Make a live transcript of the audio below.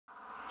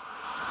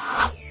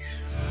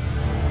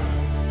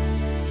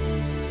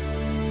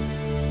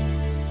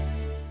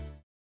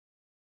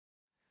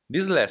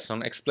This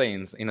lesson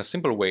explains in a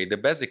simple way the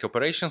basic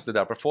operations that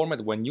are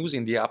performed when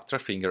using the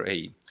trackFinger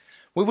AI.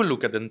 We will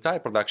look at the entire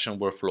production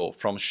workflow,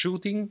 from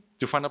shooting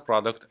to final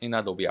product in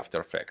Adobe After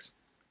Effects.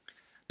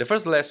 The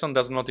first lesson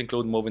does not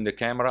include moving the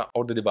camera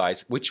or the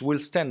device, which will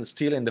stand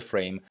still in the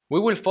frame. We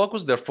will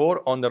focus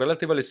therefore on the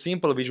relatively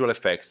simple visual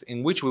effects,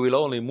 in which we will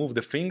only move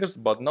the fingers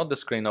but not the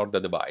screen or the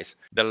device.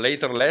 The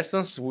later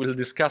lessons will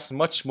discuss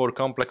much more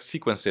complex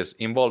sequences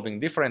involving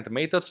different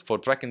methods for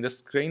tracking the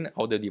screen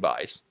of the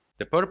device.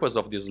 The purpose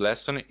of this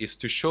lesson is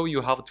to show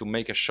you how to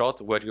make a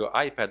shot where your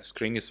iPad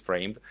screen is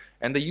framed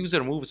and the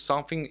user moves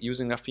something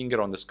using a finger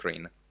on the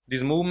screen.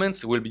 These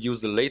movements will be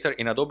used later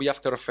in Adobe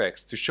After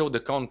Effects to show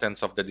the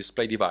contents of the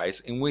display device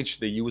in which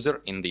the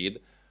user, indeed,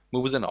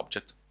 moves an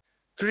object.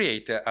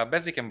 Create a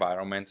basic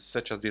environment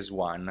such as this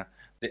one.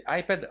 The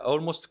iPad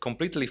almost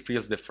completely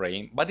fills the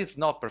frame, but it's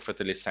not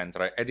perfectly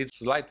centered and it's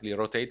slightly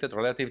rotated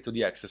relative to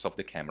the axis of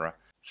the camera.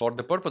 For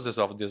the purposes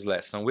of this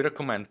lesson, we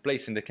recommend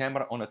placing the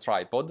camera on a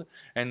tripod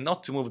and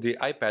not to move the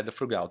iPad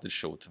throughout the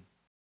shoot.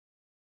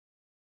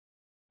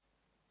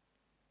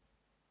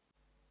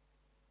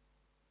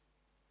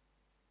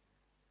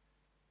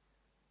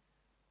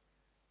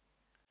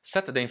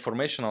 Set the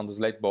information on the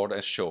slate board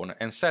as shown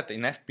and set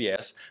in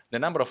FPS the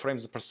number of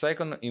frames per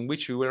second in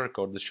which you will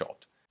record the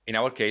shot. In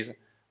our case,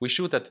 we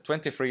shoot at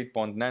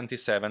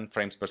 23.97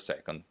 frames per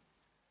second.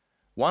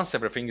 Once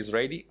everything is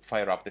ready,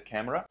 fire up the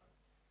camera,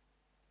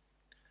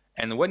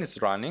 and when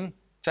it's running,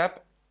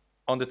 tap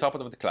on the top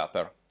of the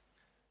clapper.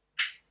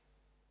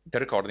 The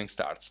recording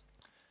starts.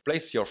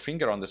 Place your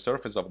finger on the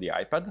surface of the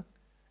iPad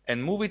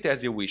and move it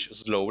as you wish,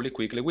 slowly,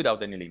 quickly,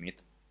 without any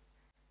limit.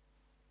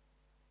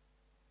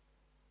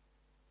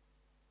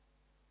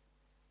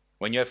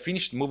 When you have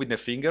finished moving the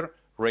finger,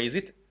 raise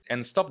it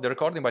and stop the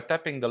recording by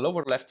tapping the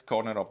lower left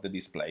corner of the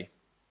display.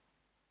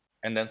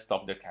 And then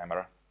stop the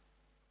camera.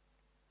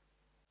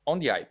 On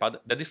the iPad,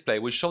 the display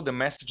will show the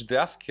message that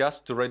asks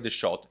us to rate the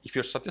shot. If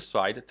you're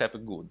satisfied, tap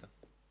Good.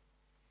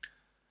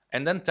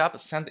 And then tap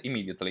Send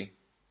immediately.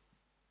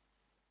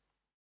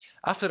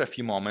 After a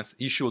few moments,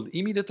 you should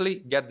immediately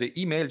get the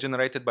email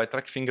generated by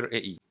trackFinger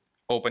AI.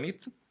 Open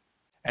it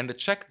and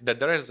check that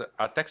there is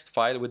a text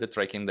file with the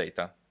tracking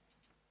data.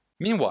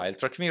 Meanwhile,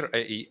 trackFinger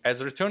AI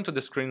has returned to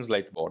the screen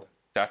slate board.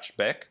 Touch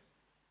back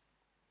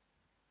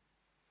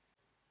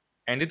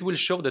and it will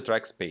show the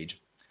tracks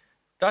page.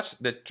 Touch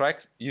the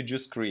track you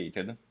just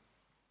created.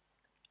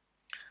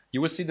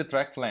 You will see the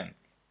track length,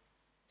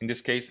 in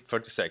this case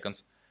 30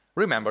 seconds.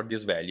 Remember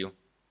this value.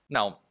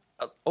 Now,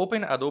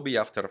 open Adobe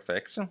After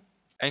Effects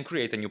and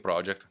create a new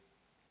project.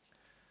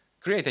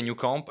 Create a new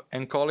comp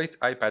and call it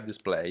iPad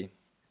Display.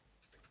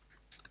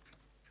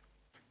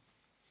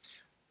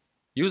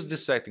 Use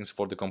these settings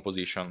for the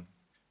composition.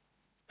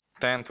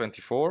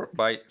 1024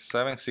 by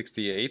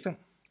 768,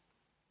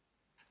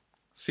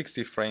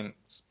 60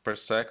 frames per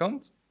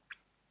second,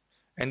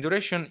 and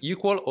duration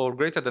equal or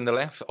greater than the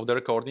length of the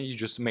recording you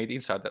just made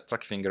inside the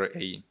trackFinger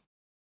AI.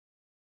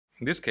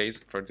 In this case,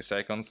 30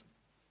 seconds.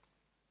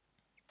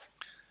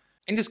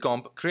 In this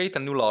comp, create a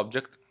null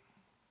object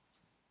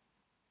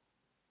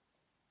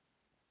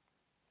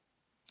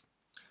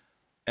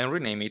and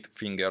rename it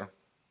Finger.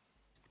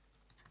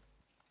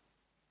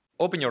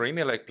 Open your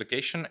email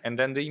application and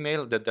then the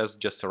email that has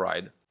just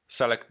arrived.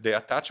 Select the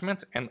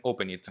attachment and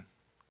open it.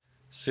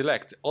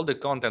 Select all the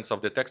contents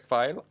of the text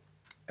file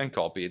and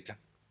copy it.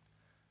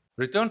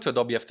 Return to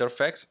Adobe After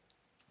Effects,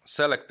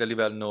 select the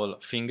level null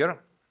Finger,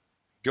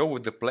 go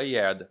with the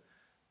playhead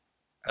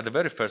at the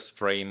very first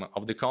frame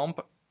of the comp,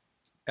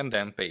 and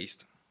then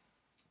paste.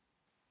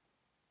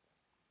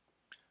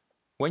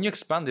 When you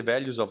expand the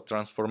values of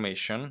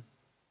transformation,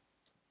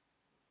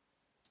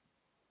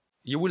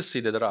 you will see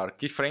that there are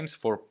keyframes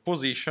for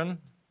position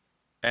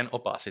and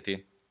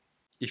opacity.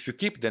 If you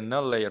keep the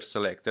null layer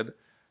selected,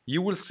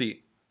 you will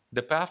see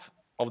the path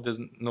of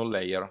the null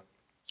layer.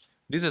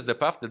 This is the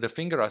path that the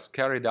finger has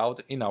carried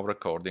out in our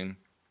recording.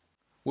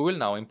 We will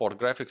now import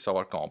graphics of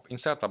our comp,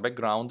 insert a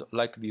background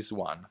like this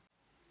one.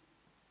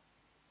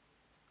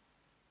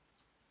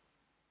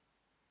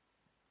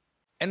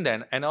 And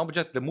then an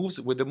object that moves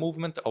with the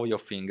movement of your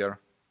finger.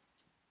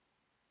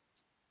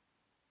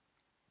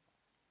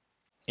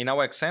 In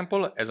our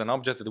example, as an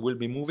object that will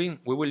be moving,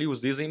 we will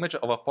use this image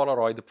of a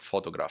Polaroid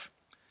photograph.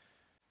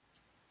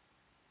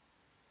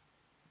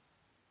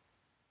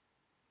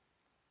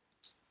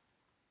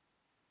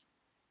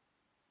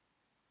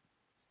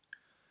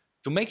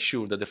 To make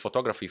sure that the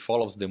photography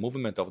follows the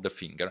movement of the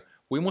finger,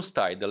 we must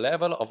tie the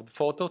level of the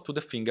photo to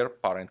the finger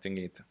parenting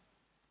it.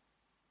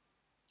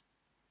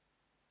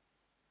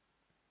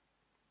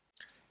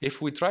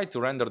 If we try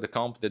to render the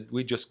comp that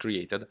we just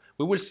created,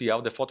 we will see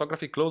how the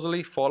photography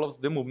closely follows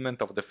the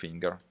movement of the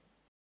finger.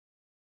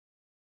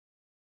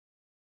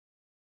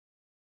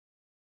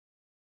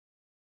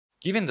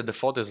 Given that the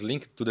photo is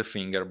linked to the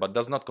finger but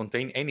does not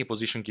contain any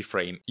position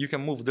keyframe, you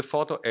can move the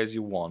photo as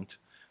you want.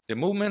 The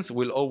movements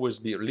will always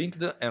be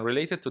linked and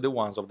related to the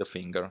ones of the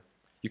finger.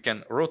 You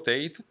can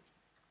rotate,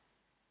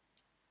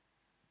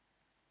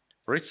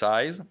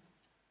 resize,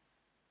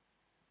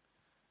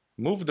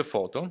 move the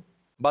photo,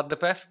 But the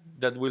path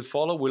that will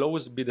follow will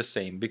always be the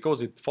same,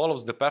 because it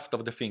follows the path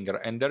of the finger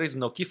and there is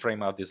no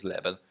keyframe at this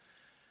level.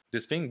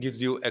 This thing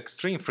gives you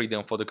extreme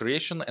freedom for the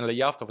creation and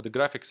layout of the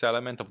graphics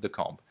element of the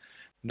comp.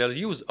 The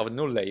use of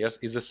null layers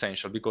is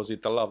essential because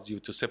it allows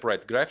you to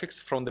separate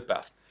graphics from the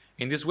path.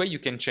 In this way you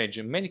can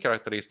change many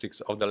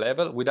characteristics of the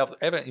level without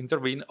ever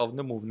intervening on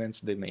the movements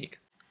they make.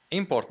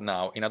 Import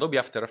now in Adobe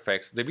After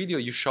Effects the video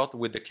you shot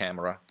with the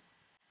camera.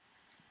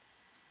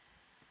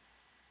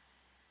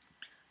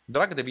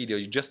 Drag the video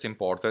you just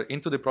imported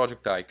into the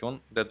project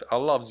icon that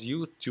allows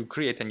you to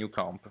create a new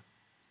comp.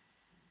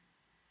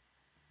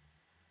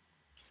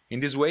 In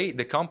this way,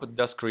 the comp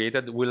thus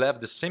created will have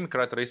the same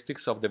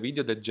characteristics of the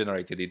video that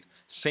generated it,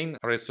 same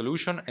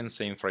resolution and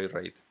same frame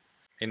rate.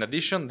 In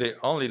addition, the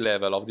only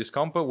level of this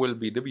comp will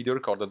be the video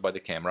recorded by the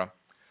camera.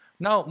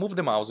 Now move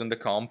the mouse in the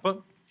comp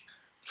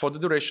for the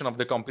duration of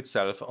the comp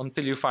itself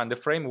until you find the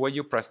frame where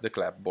you press the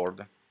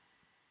clapboard.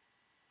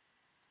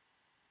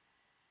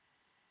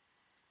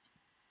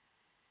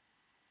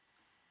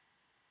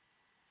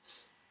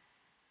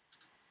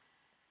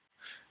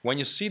 When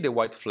you see the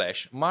white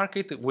flash, mark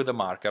it with a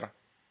marker,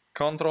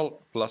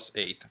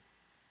 Ctrl+8.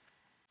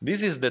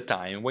 This is the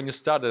time when you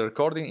start the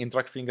recording in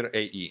trackFinger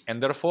AE,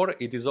 and therefore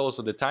it is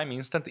also the time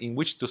instant in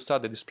which to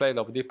start the display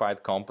of the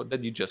iPad comp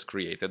that you just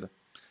created.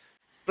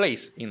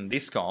 Place in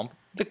this comp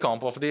the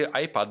comp of the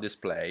iPad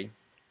display,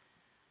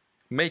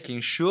 making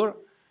sure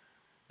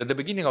that the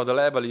beginning of the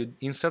level you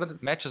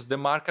inserted matches the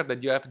marker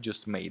that you have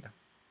just made.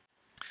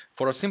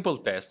 For a simple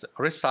test,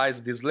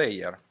 resize this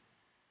layer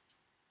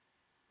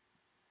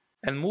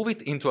and move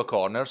it into a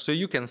corner so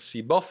you can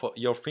see both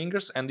your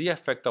fingers and the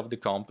effect of the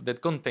comp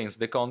that contains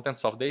the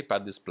contents of the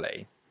iPad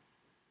display.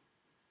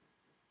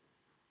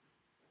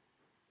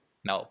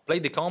 Now play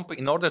the comp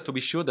in order to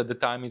be sure that the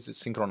time is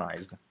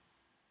synchronized.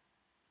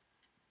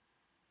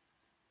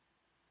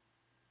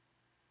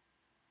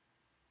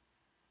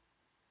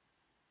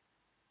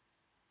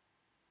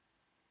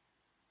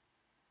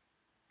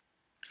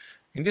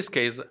 In this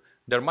case,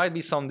 there might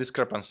be some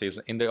discrepancies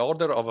in the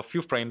order of a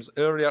few frames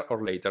earlier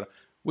or later.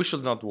 We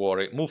should not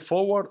worry, move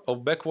forward or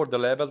backward the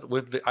level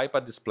with the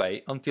iPad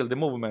display until the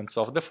movements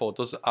of the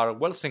photos are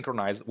well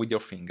synchronized with your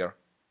finger.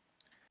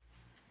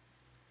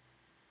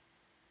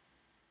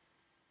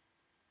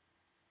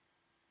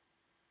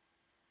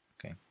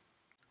 Okay.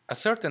 A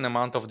certain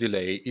amount of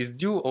delay is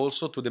due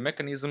also to the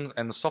mechanisms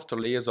and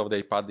software layers of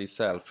the iPad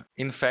itself.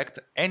 In fact,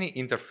 any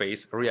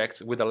interface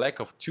reacts with a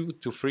lag of 2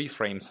 to 3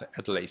 frames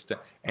at least,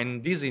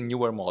 and this in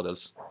newer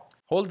models.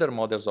 Older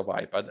models of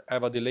iPad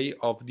have a delay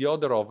of the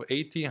order of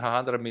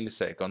 80–100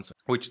 milliseconds,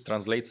 which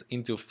translates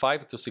into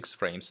 5 to 6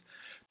 frames.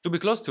 To be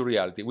close to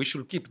reality, we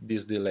should keep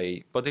this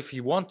delay, but if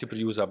you want to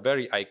produce a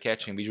very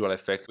eye-catching visual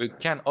effects, we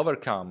can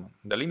overcome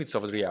the limits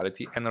of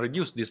reality and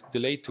reduce this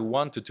delay to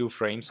 1 to 2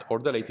 frames or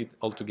delete it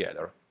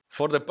altogether.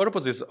 For the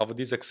purposes of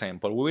this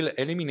example, we will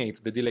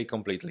eliminate the delay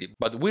completely,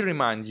 but we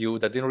remind you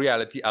that in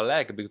reality a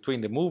lag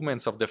between the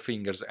movements of the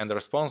fingers and the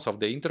response of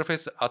the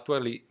interface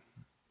actually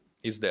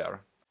is there.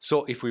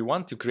 So if we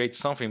want to create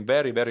something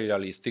very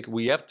realistic,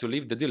 we have to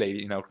leave the delay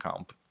in our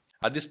comp.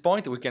 At this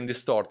point we can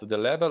distort the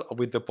level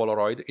with the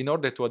Polaroid in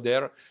order to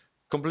adhere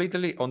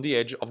completely on the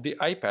edge of the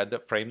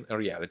iPad frame in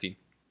reality.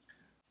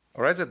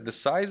 Reset the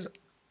size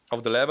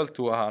of the level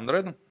to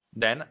 100,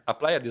 then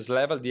apply at this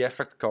level the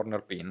effect corner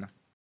pin.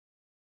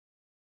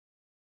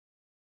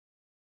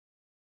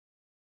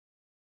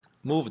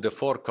 Move the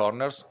 4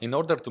 corners in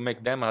order to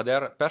make them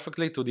adhere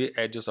perfectly to the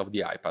edges of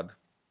the iPad.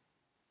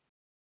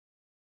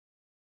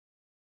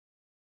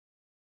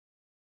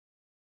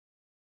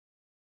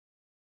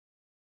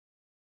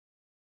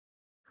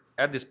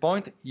 At this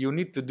point, you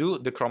need to do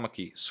the chroma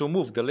key, so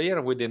move the layer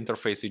with the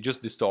interface you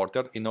just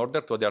distorted in order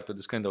to adhere to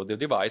the screen of the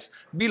device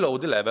below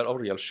the level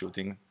of real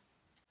shooting.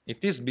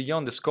 It is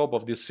beyond the scope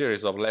of this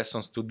series of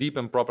lessons to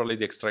deepen properly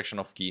the extraction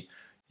of key.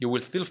 You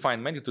will still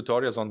find many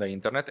tutorials on the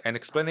internet and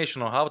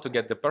explanation on how to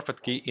get the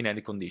perfect key in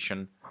any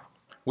condition.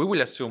 We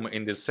will assume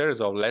in this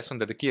series of lessons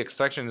that the key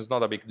extraction is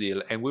not a big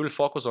deal and we will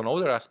focus on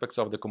other aspects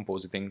of the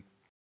compositing.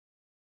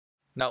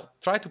 Now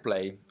try to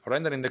play,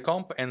 render in the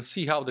comp and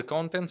see how the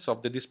contents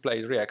of the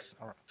display reacts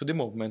to the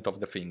movement of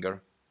the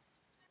finger.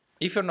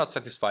 If you're not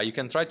satisfied, you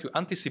can try to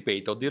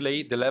anticipate or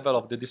delay the level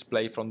of the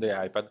display from the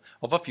iPad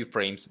of a few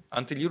frames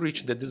until you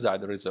reach the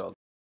desired result.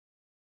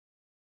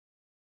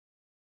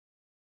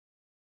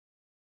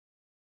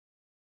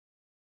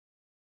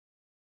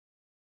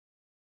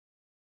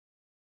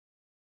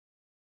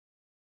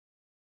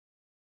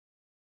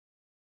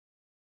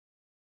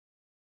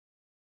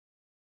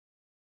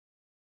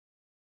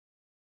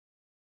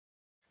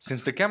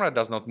 Since the camera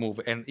does not move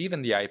and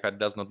even the iPad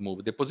does not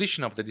move, the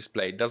position of the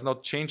display does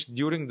not change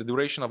during the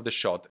duration of the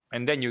shot,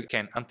 and then you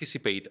can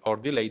anticipate or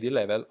delay the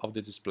level of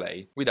the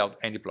display without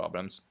any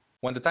problems.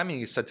 When the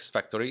timing is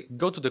satisfactory,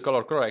 go to the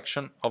color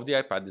correction of the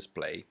iPad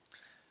display.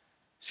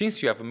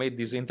 Since you have made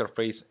this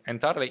interface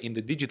entirely in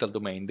the digital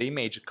domain, the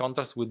image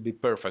contrast will be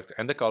perfect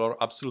and the color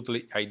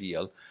absolutely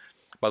ideal.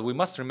 But we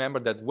must remember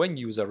that when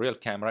you use a real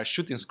camera,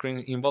 shooting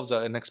screen involves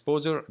an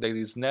exposure that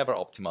is never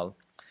optimal.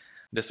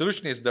 The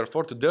solution is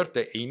therefore to dirt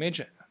the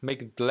image,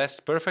 make it less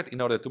perfect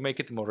in order to make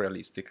it more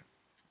realistic.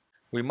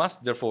 We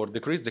must therefore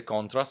decrease the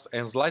contrast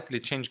and slightly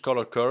change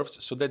color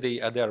curves so that they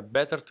adhere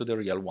better to the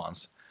real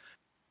ones.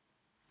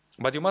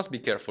 But you must be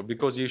careful,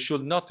 because you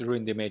should not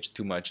ruin the image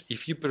too much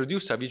if you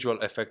produce a visual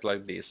effect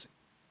like this.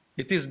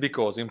 It is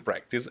because, in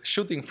practice,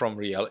 shooting from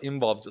real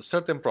involves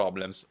certain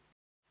problems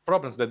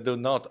that do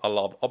not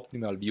allow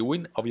optimal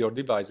viewing of your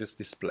device's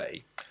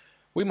display.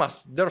 We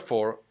must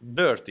therefore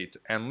dirt it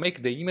and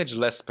make the image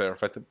less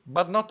perfect,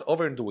 but not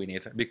overdoing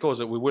it,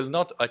 because we will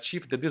not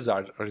achieve the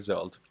desired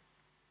result,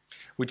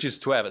 which is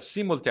to have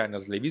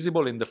simultaneously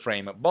visible in the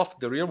frame both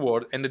the real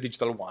world and the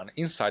digital one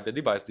inside the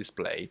device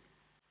display.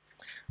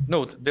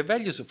 Note, the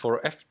values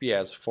for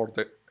FPS for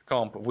the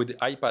comp with the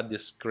iPad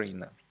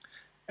screen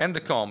and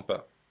the comp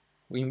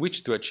in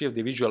which to achieve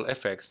the visual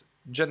effects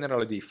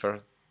generally differ.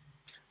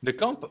 The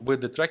comp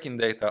with the tracking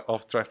data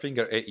of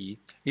trackFinger AE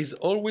is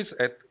always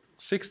at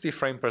 60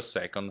 frames per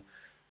second,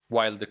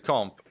 while the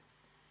comp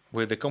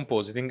with the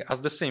compositing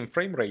has the same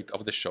frame rate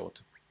of the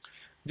shot.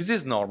 This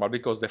is normal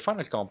because the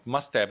final comp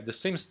must have the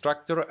same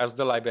structure as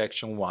the live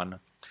action one,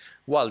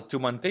 while to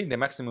maintain the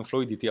maximum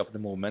fluidity of the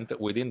movement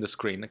within the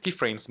screen,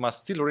 keyframes must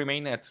still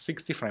remain at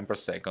 60 frames per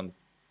second.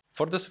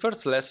 For this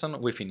first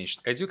lesson we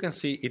finished. As you can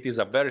see, it is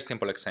a very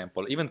simple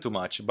example, even too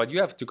much, but you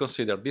have to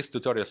consider this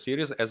tutorial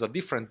series as a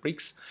different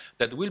bricks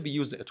that will be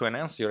used to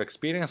enhance your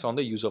experience on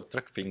the use of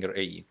trackFinger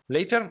AE.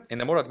 Later, in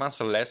the more advanced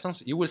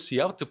lessons, you will see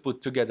how to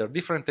put together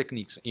different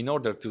techniques in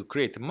order to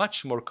create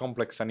much more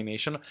complex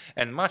animation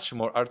and much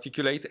more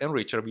articulate and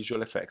richer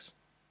visual effects.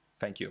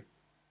 Thank you.